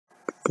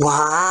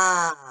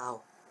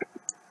Wow.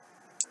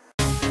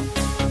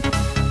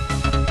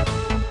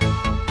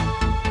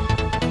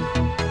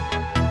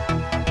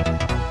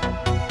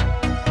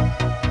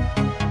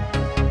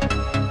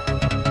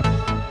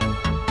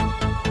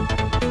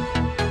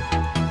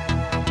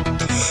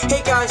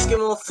 Hey guys,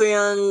 Gimorphy,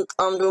 and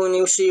I'm doing a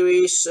new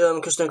series,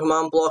 custom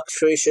command block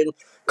creation,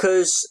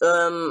 because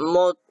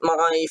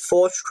my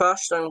Forge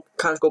crashed and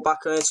can't go back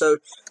on it, so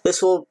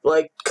this will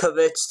like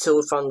cover it till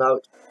we find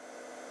out,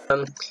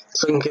 so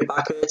we can get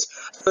back on it.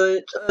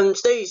 But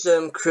today's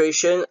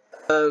creation,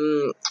 I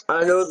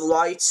know the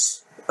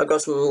lights, I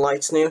got some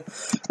lights new.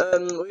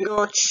 We're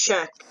gonna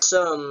check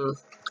some.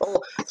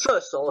 Oh,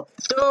 first of all,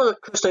 if you don't know what a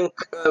custom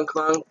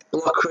command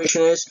block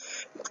creation is,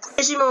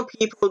 crazy amount of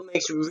people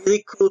makes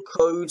really cool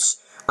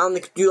codes, and they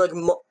can do like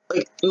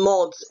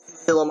mods in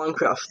vanilla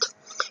Minecraft.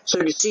 So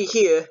you can see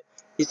here,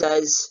 it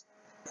says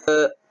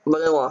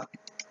vanilla.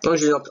 What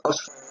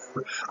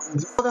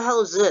the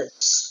hell is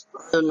this?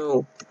 I don't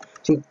know.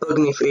 It's been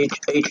bugging me for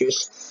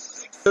ages.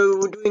 So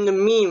we're doing the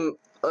meme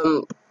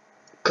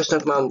custom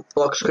command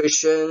block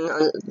creation,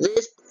 and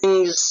this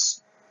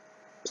brings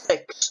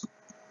 6.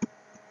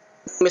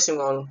 Missing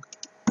one.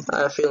 I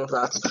have a feeling for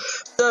that.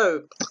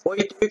 So, what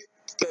you do,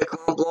 get a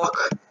command block,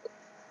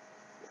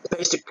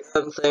 paste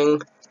the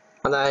thing,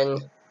 and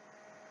then.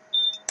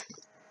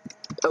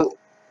 Oh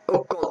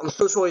god, I'm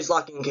so sorry it's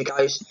lagging here,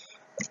 guys.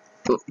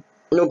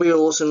 Nobody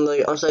will listen,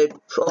 like, I'll say,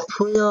 I'll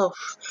put it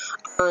off.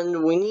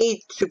 And we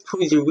need to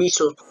put the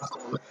resource pack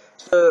on.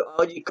 So, I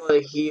already got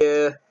it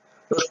here,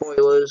 no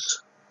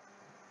spoilers.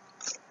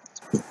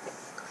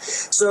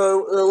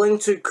 So, the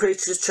link to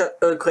Creator's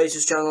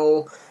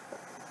channel.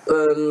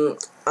 And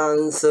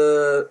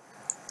the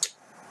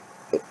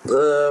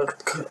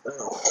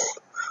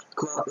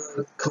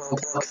command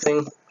block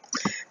thing.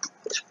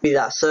 Let's be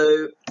that.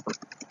 So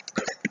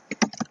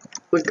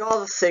we got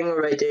the thing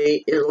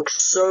already. It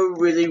looks so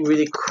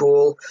really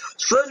cool.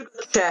 So first we're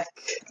gonna check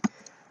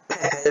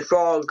Pepe the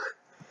Frog.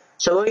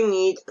 So all you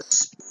need is a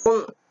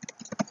spawn.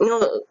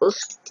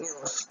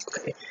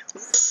 Okay,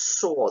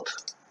 sword.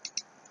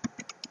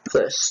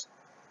 This.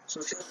 So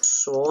let's get a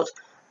sword,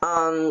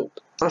 and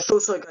I'm so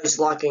sorry guys,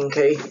 lagging,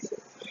 okay?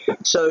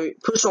 So,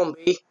 put a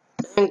zombie,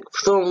 then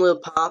throw a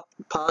little pad,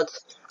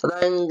 and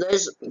then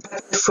there's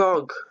Pepe the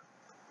Frog.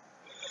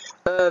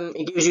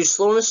 It gives you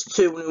slowness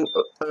 2 when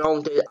you're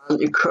around it, and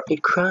you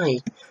cry.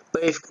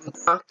 But if you come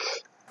back,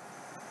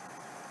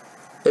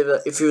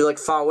 if you're like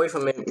far away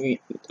from him,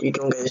 you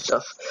don't get his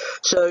stuff.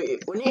 So,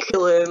 when you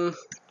kill him,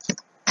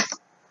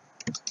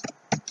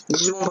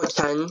 this is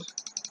 1.10.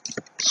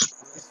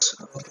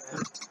 Okay.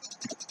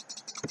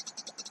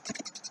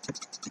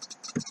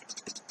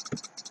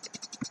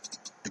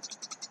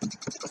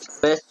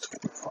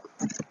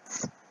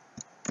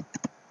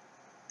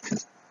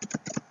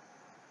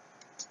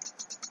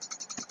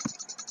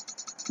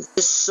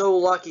 It's so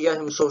lucky, guys.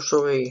 I'm so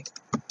sorry.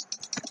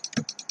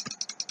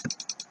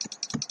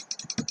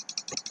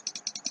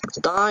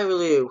 Die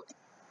with you.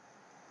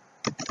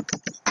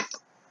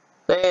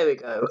 There we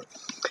go.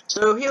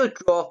 So he'll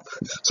drop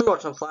some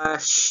rotten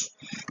flash,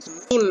 some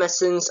meme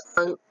message,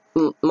 and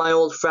my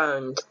old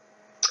friend.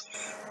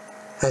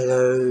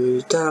 Hello,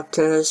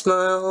 darkness,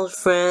 my old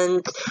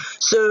friend.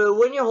 So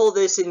when you hold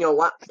this in your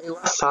left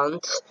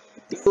hand,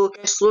 you will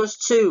get slowness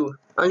 2,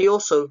 and you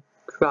also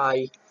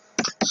cry.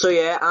 So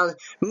yeah, and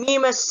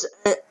meme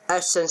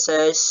essence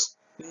says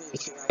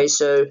unique, guys.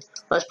 So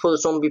let's put the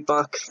zombie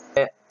back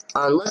there,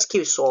 and let's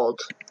keep a sword.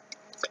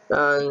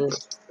 And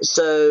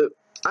so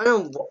I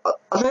don't know.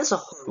 I think it's a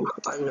hoe.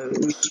 I don't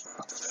know.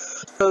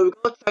 So we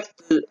gotta check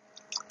the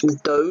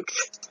Doge,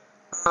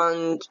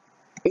 and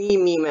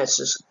meme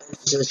essence,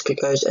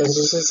 guys.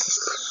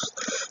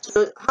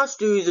 So how to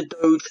do the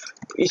Doge?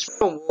 It's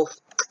from Wolf.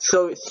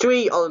 So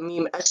 3 are the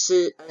meme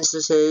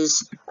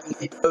essences, and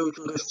the Doge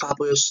will go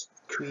fabulous.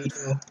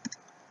 Creator.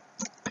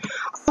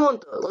 I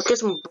wonder, let's get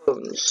some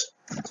bones.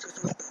 I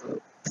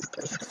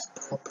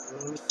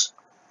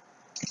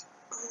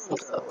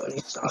wonder where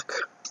he's stuck.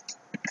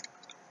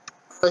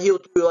 And he'll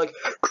do like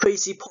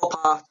crazy pop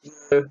art, you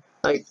know,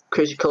 like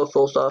crazy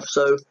colourful stuff,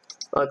 so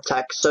like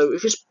text. So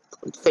if you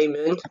same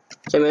it,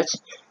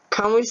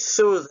 can we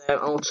throw them and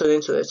I'll turn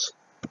into it?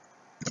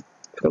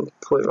 Can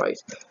put it right.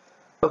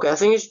 Okay, I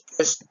think it's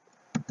just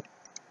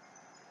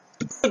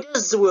it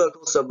does work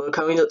also, but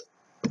can we do?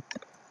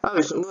 Oh,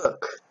 it doesn't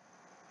work.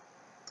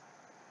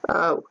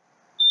 Oh.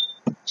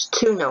 It's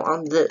 2 now,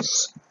 on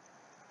this.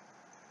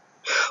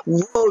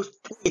 Whoa,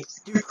 it's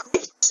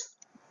great!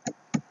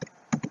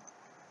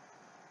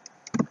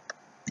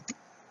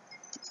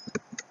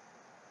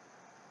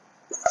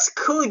 That's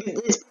cool,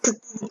 it's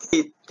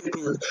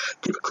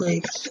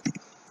duplicate.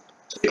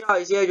 So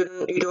guys, yeah, you're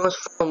doing this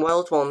from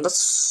Wild One, that's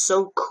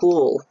so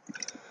cool.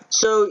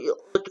 So, you'll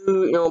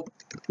do, you know,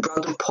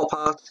 random pop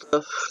art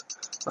stuff,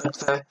 like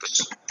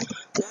text.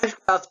 Next, we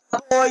have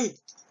that boy.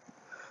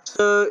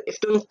 So if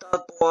doing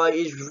that boy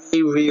is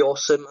really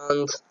awesome,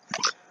 and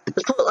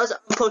let's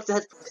unplug the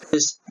headphones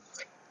because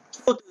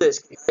we'll do this,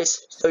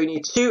 guys. So you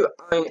need 2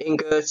 iron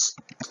ingots,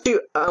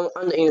 2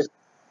 iron ingots,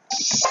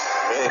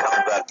 Here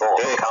comes that ball.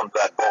 Here comes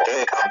that ball.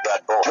 Here comes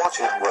that ball. Watch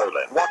him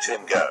rolling. Watch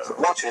him go.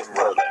 Watch him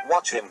rolling.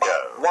 Watch him go.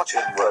 Watch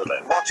him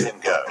rolling. Watch him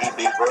go. He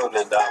be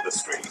rolling down the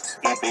street.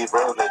 He be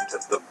rolling to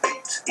the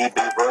beat. He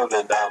be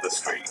rolling down the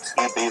street.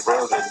 He be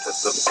rolling to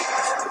the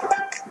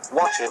beat.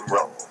 Watch him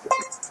roll.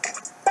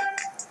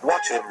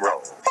 Watch him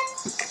roll.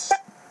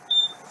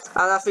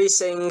 And after he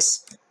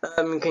sings,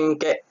 you can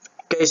get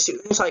a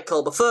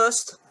cycle. But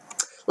first,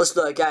 let's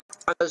do it again.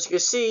 As you can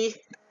see,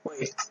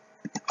 wait,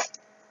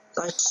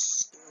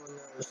 that's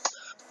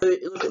so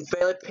look at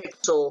Bailey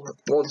Pixel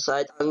one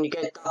side, and you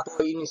get that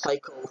boy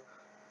unicycle.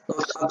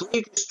 Look, I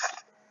believe just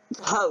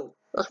how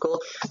that's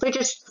cool. Let me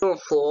just go on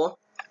the floor.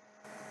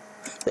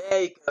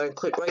 There you go, and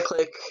click right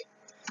click,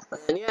 and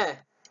then yeah,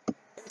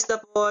 it's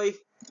that boy.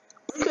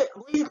 I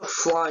believe you can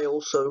fly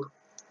also.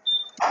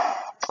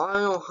 I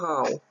don't know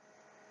how.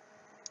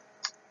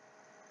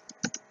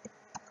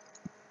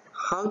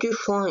 How do you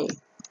fly?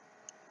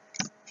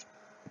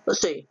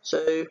 Let's see.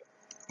 So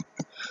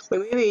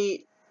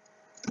maybe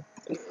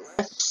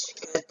let's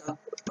get that.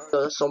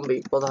 Oh, that's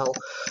zombie. What the hell?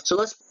 So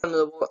let's find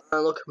the one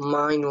and look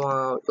mine.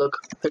 Wow, look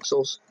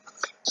pixels.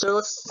 So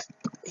let's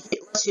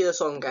hear the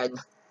song again.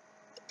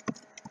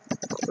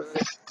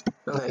 Really?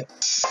 Okay.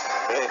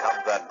 Here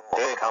comes that ball.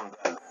 Here comes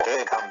that ball.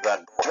 Here comes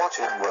that ball. Watch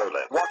him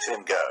rolling. Watch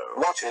him go.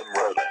 Watch him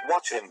rolling.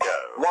 Watch him go.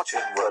 Watch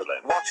him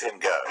rolling. Watch him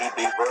go. He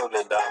be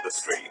rolling down the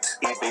street.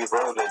 He be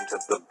rolling to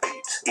the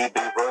beat. He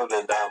be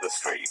rolling down the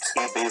street.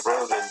 He be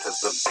rolling to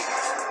the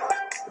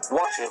beat.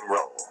 Watch him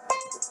roll.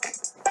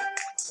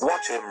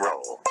 Watch him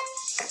roll.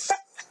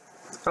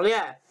 Oh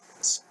yeah,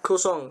 it's a cool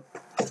song.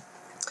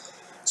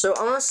 So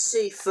I want to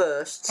see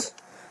first.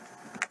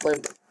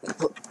 Like,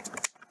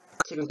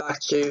 taking back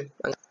to.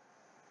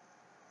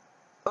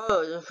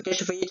 Oh,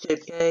 notification for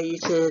YouTube. Yeah,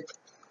 YouTube.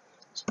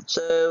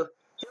 So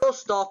you'll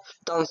stop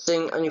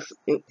dancing and you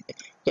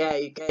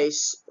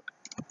guys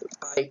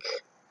like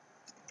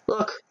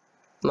look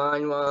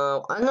mine.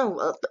 Wow, I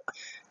know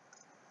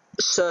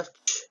search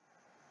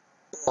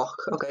block.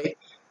 Okay.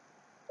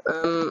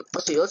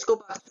 Let's see. Let's go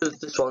back to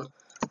this one.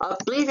 I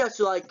believe you have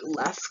to like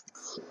left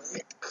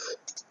click.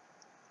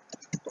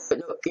 Wait,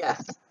 no, yeah.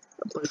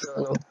 I'm pretty sure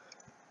I know.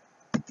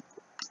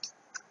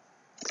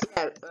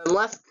 Yeah,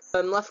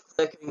 left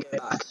click and get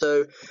back.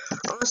 So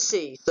let's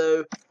see.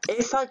 So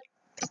if I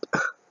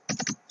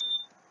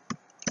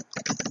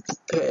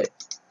okay,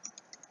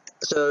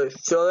 so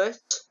show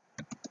it.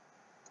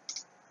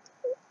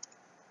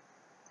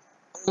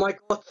 Oh my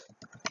god,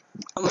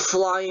 I'm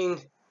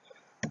flying.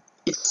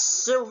 It's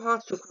so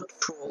hard to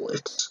control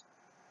it.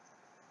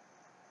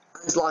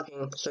 And it's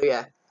lagging. So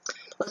yeah,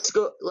 let's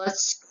go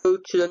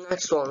to the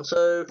next one.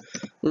 So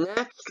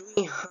next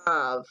we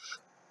have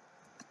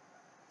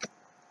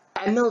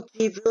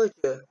MLG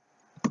Villager.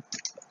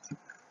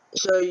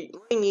 So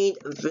we need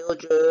a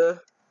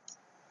villager.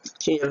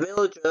 So you need a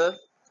villager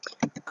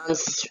and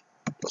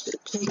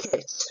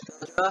tickets.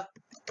 Villager.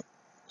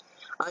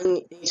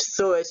 And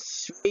so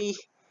it's 3.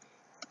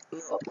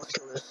 No, let's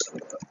kill this.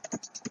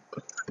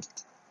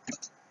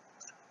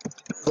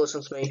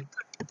 Listen to me.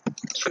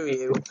 Screw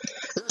you.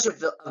 There's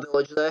actually a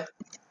villager there.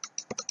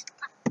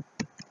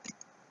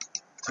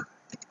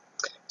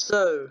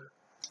 So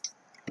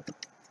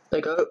there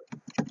you go.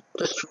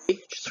 Just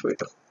 3.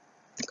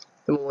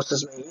 The more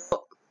says me.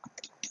 Oh.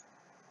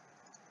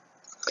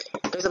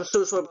 Guys, I'm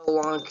so sorry about the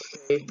lag.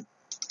 Okay.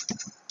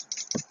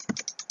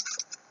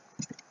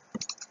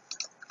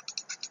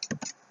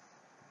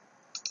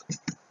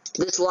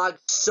 This lag's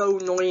so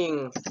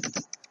annoying.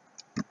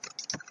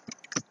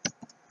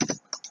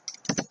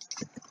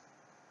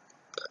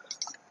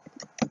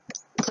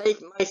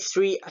 Take my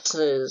 3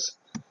 S's.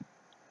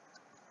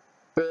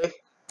 Really?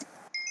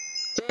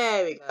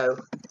 There we go.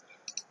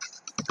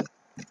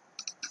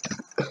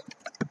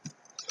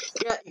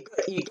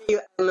 You get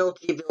your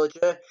MLG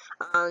villager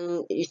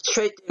and you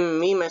trade in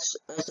meme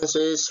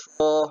essences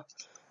for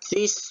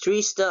these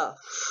 3 stuff.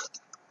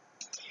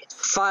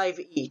 5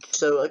 each,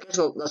 so I guess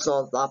that's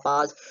not that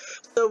bad.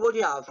 So what do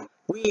you have?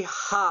 We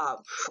have,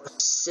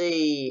 let's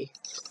see.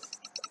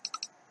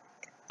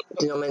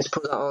 Did not mean to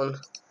put that on.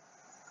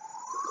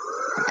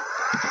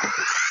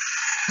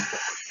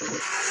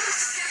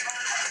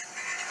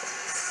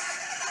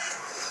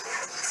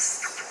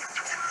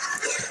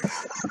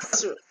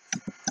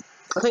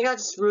 I think I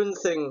just ruined the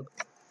thing.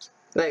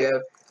 There you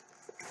go.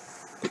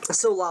 It's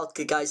so loud,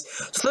 guys.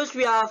 So first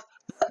we have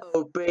the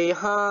OB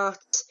heart.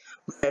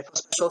 For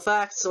special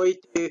effects, so you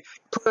do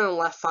put it on the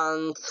left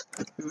hand,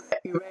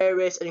 you wear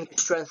it, and you get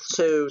strength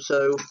 2.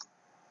 So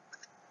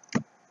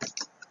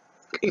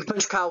you can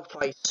punch cow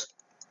twice.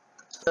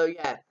 So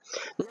yeah.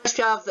 Next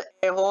you have the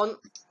air horn.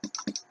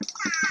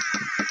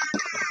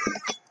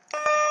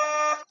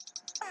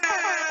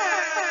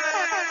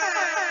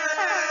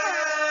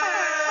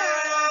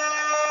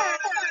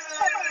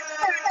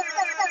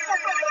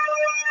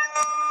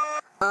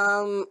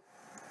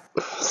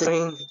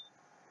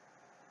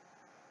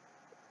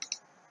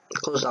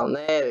 Close down.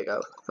 There we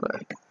go.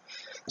 Right.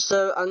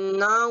 So and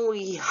now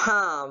we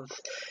have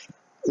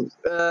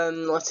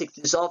let's take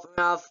this off.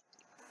 We have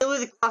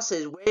Only the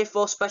glasses, wait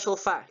for special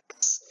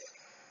effects.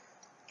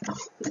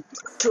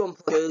 Two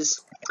unpluggers.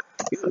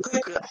 You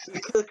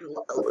click,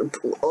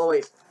 oh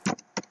wait.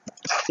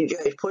 You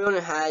put it on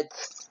your head.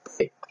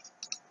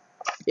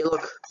 You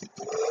look.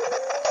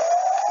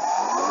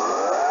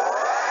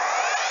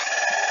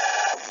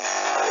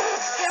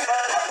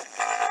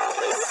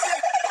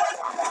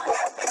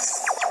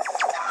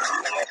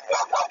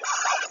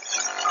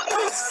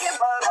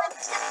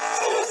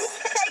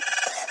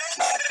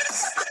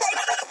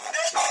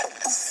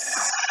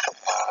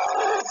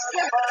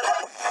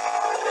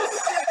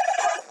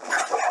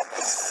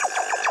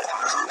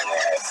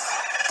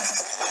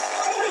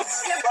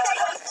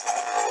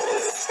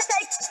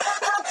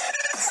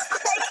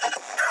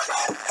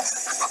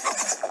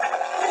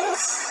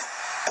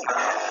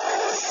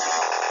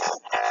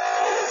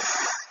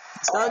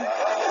 It's done.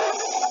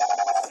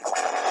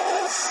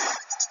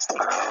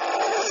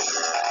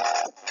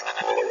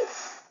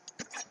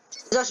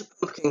 It's actually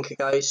pumpkin,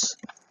 guys.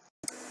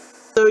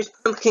 So it's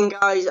pumpkin,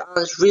 guys, and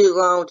it's really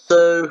loud.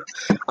 So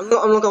I'm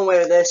not gonna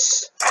wear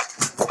this.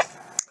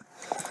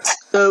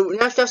 So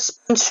next we have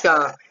Sponge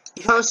Scar.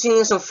 You haven't seen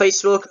this on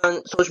Facebook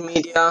and social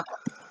media.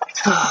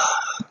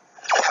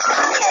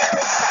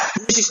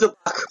 This is the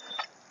back.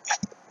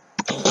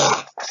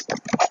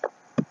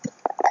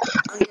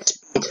 And get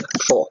speed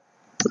 4,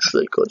 which is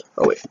really good.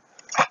 Oh wait.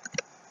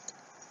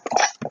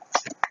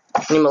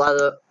 I need my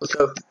ladder. Let's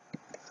go.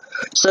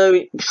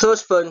 So throw a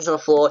sponge on the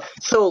floor.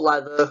 Throw a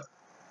ladder.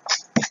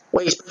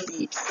 Wait, it's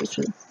supposed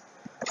to be.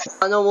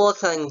 I know one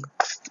thing.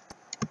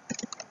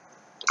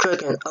 Try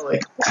again. Oh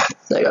wait.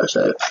 There you go.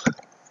 So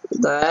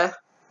there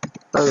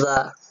and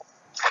there.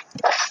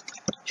 It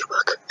should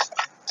work.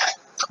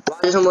 Why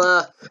doesn't it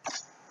work?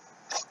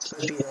 It's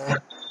supposed to be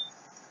there.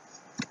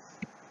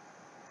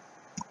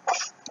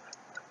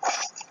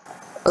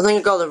 I think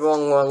I got the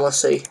wrong one. Let's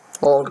see.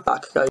 I'll go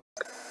back, guys.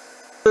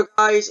 So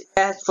guys,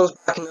 headphones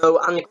back no,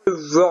 and I got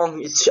it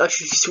wrong. It's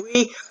actually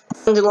 3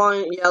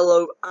 dandelion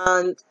yellow,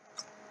 and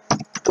I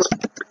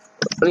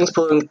think it's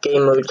put in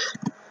game mode.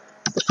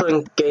 Let's put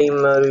in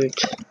game mode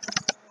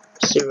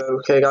 0.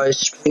 Okay,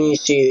 guys, can you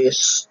see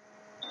this?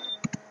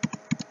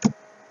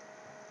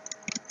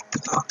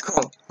 Oh, come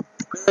on,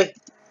 really?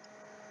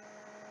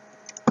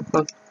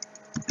 Oh,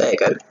 there you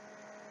go.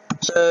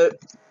 So it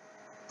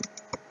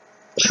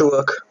should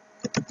work.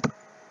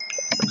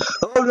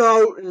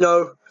 Oh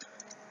no.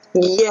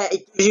 Yeah,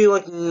 it gives you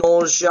like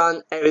nausea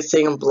and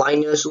everything and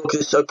blindness. Look at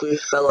this ugly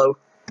fellow.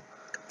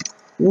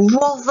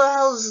 What the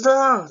hell's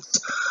that?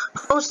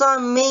 How's that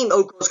a meme?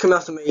 Oh god, it's coming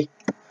after me.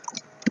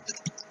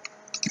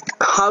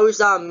 How is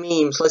that a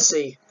meme? Let's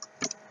see.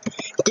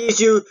 It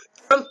gives you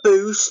jump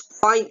boost,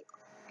 blind.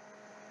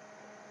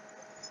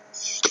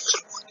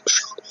 Just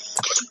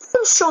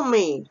one shot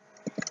me.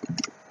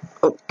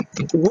 Oh,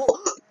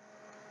 what?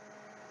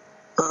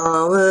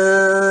 I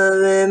will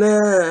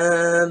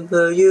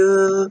remember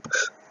you.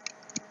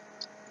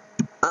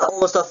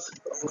 Almost off.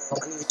 Oh god,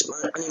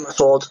 I need my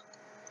sword.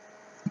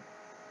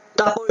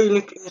 That boy in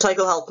the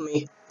cycle helped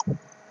me.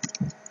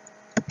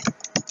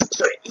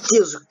 So it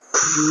deals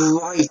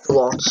quite a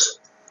lot.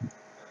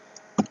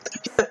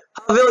 Yeah,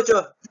 a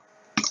villager!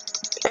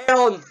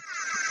 Aeon!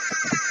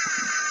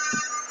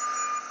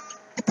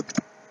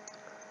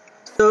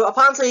 So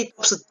apparently it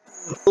drops a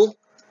doodle,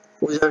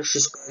 which is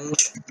actually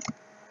sponge.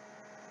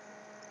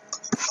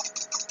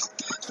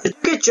 So you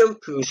get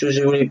jump boost, which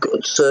is really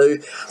good. So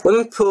let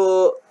me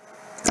put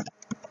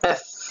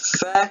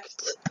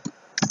effect,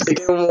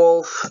 Begin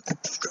Wolf,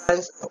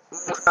 Strength,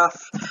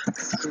 Minecraft,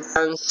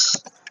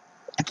 Strength,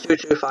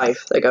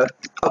 225. There you go.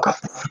 Oh god.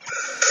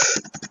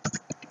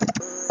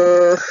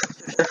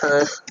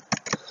 225.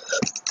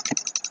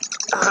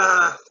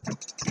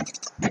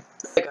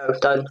 There you go,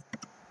 done.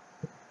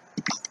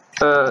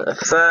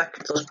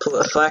 Effect, let's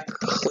put effect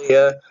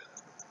clear.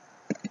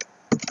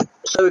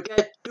 So we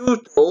get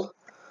doodle.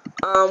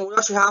 What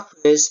actually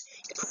happens is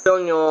you put it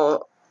on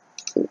your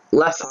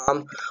left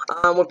arm,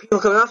 and when people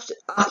come after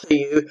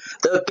you,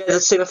 they'll get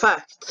the same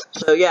effect.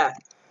 So yeah,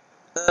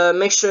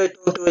 make sure you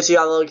don't do it. You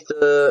have like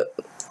the,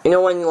 you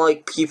know, when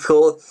like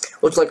people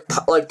with like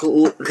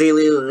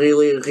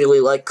really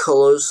like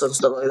colors and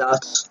stuff like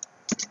that.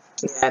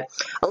 Yeah,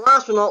 and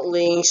last but not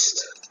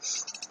least,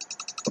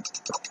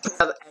 we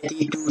have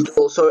Eddie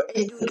Doodle. So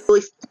Eddie Doodle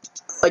is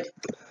like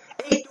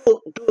Eddie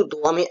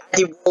Doodle. I mean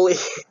Eddie Wally.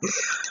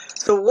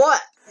 So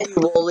what Eddie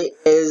Wally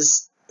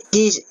is?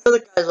 He's the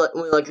other guys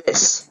like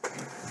this.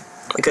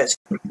 Like this.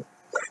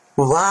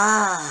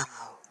 Wow.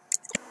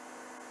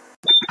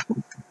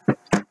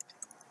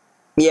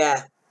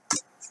 Yeah.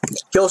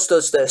 Just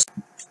does this.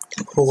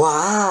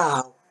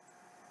 Wow.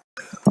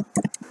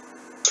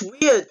 It's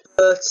weird,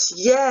 but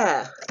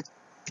yeah.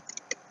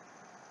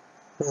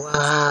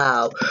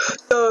 Wow.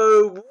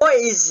 So what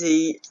is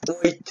he?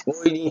 What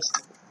we need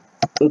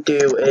to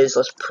do is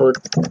let's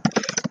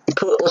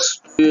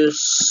do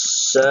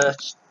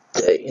search.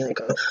 There you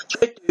go. So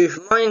I do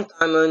mine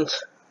diamond.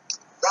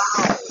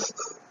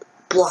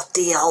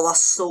 Bloody hell,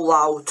 that's so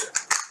loud.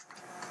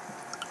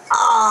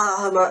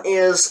 Ah, my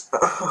ears.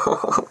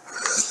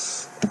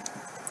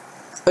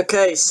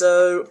 Okay,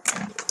 so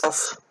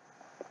off.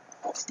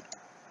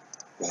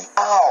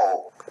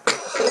 Wow.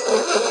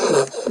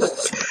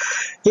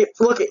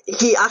 Look,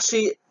 he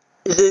actually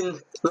is in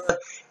the.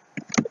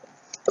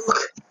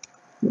 Look,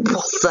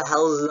 what the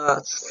hell is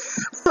that?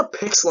 What a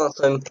pixel art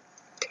him.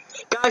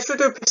 Guys,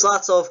 should I do a pixel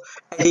art of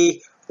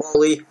Eddie,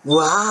 Wally?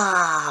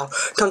 Wow!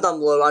 Comment down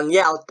below, and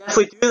yeah, I'll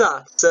definitely do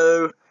that.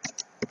 So,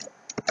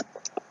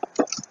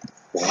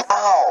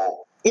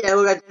 Wow. yeah,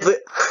 look, I definitely.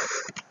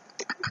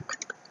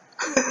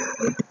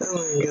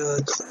 Oh my god.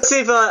 Let's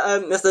see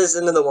if there's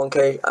another one,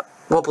 okay?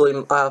 Probably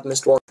I have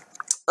missed one.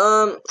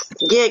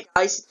 Yeah,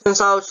 guys, it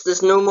turns out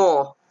there's no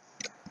more.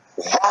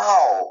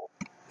 Wow.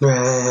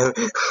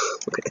 This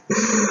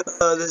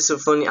is so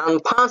funny.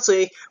 And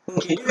apparently, when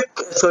you do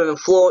throw him on the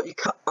floor, you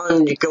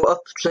go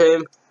up to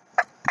him,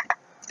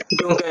 you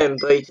don't get him,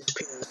 but he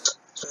disappears.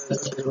 So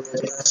that's really weird,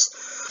 I guess.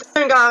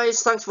 Anyway,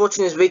 guys, thanks for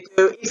watching this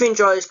video. If you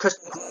enjoyed this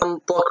custom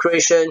command block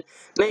creation,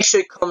 make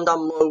sure you comment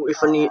down below if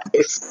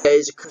there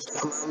is a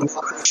custom command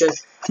block creation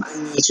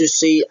I need to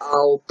see.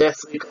 I'll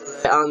definitely go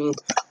there. And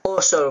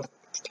also,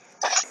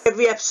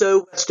 every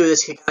episode, let's do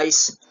this here,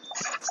 guys.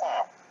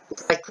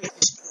 I click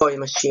destroy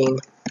machine.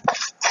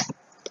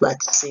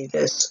 Let's see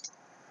this.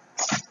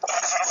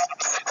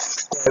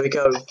 There we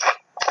go.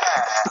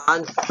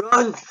 And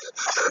run!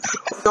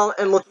 Not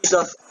emoji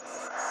stuff.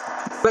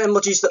 Not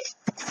emoji stuff.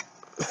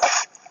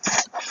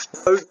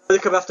 No, they're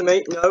coming after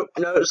me. No,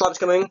 the slime's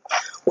coming.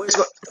 Where's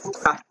my... Oh,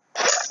 crap.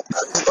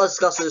 Let's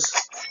discuss this.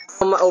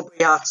 On my old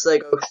hats, there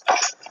you go.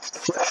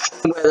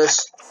 Wear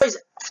this. What is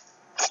it?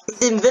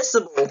 He's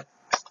invisible.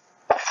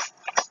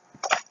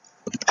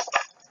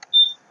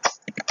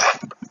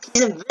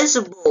 He's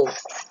invisible.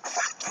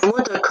 I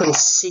wonder I couldn't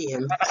see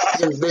him.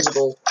 He's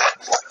invisible.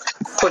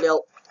 What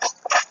hell?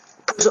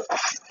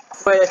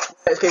 Wait,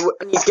 okay,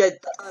 I need to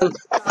get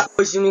that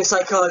boy's using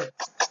Psycho.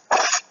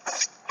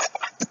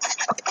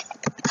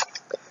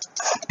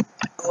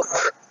 Oh,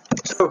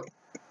 so,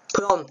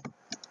 put on.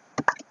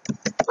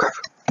 Crap.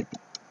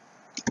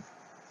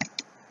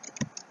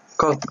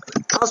 Come on.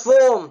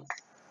 Transform!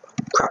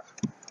 Crap.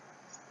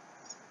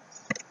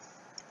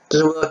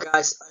 Doesn't work,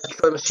 guys. I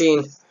destroyed the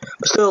machine.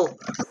 But still,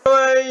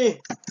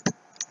 hooray!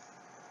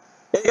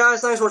 Hey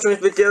guys, thanks for watching this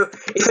video.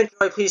 If you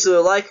enjoyed, please leave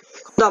a like,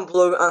 comment down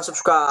below and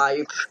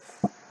subscribe.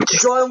 To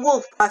join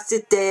Wolf back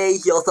today,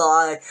 you'll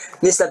thought I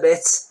missed a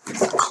bit.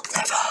 I'll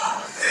never.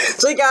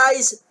 So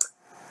guys,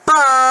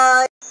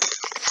 bye!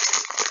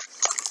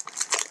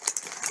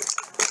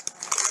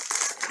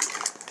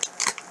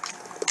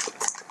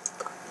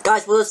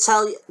 Guys, what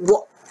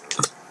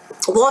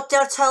did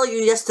I tell you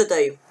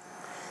yesterday?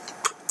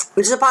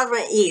 Which is about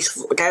my east,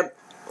 okay?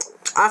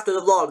 After the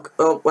vlog,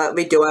 or well,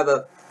 video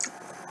ever.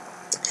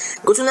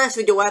 Go to the next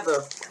video ever.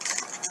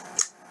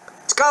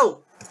 Let's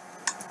go!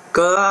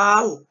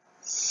 Go!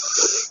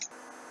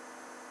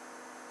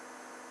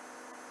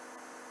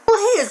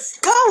 Oh, here,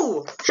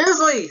 go!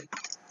 Seriously!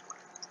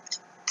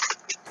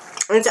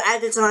 I need to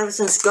edit and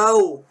everything.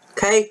 Go!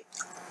 Okay?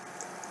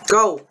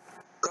 Go!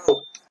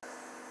 Go!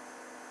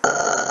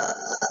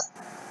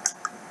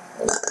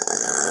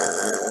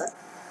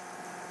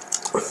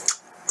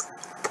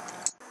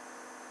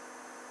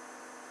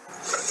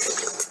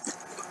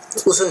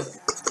 Listen,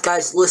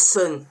 guys,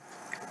 listen.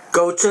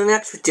 Go to the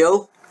next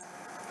video.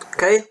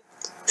 Okay?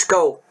 Let's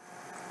go.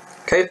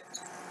 Okay?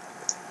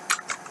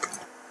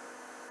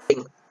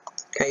 Okay,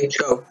 let's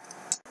go.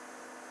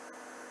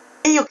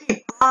 Hey,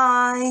 okay,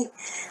 bye.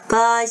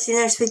 Bye, see you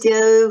next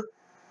video.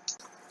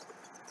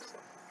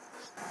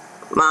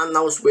 Man,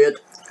 that was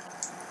weird.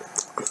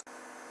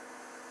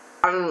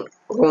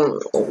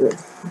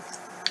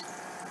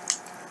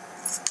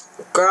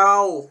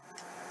 Go.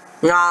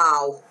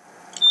 Now.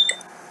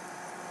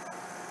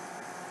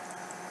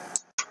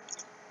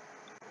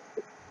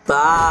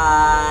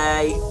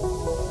 Bye.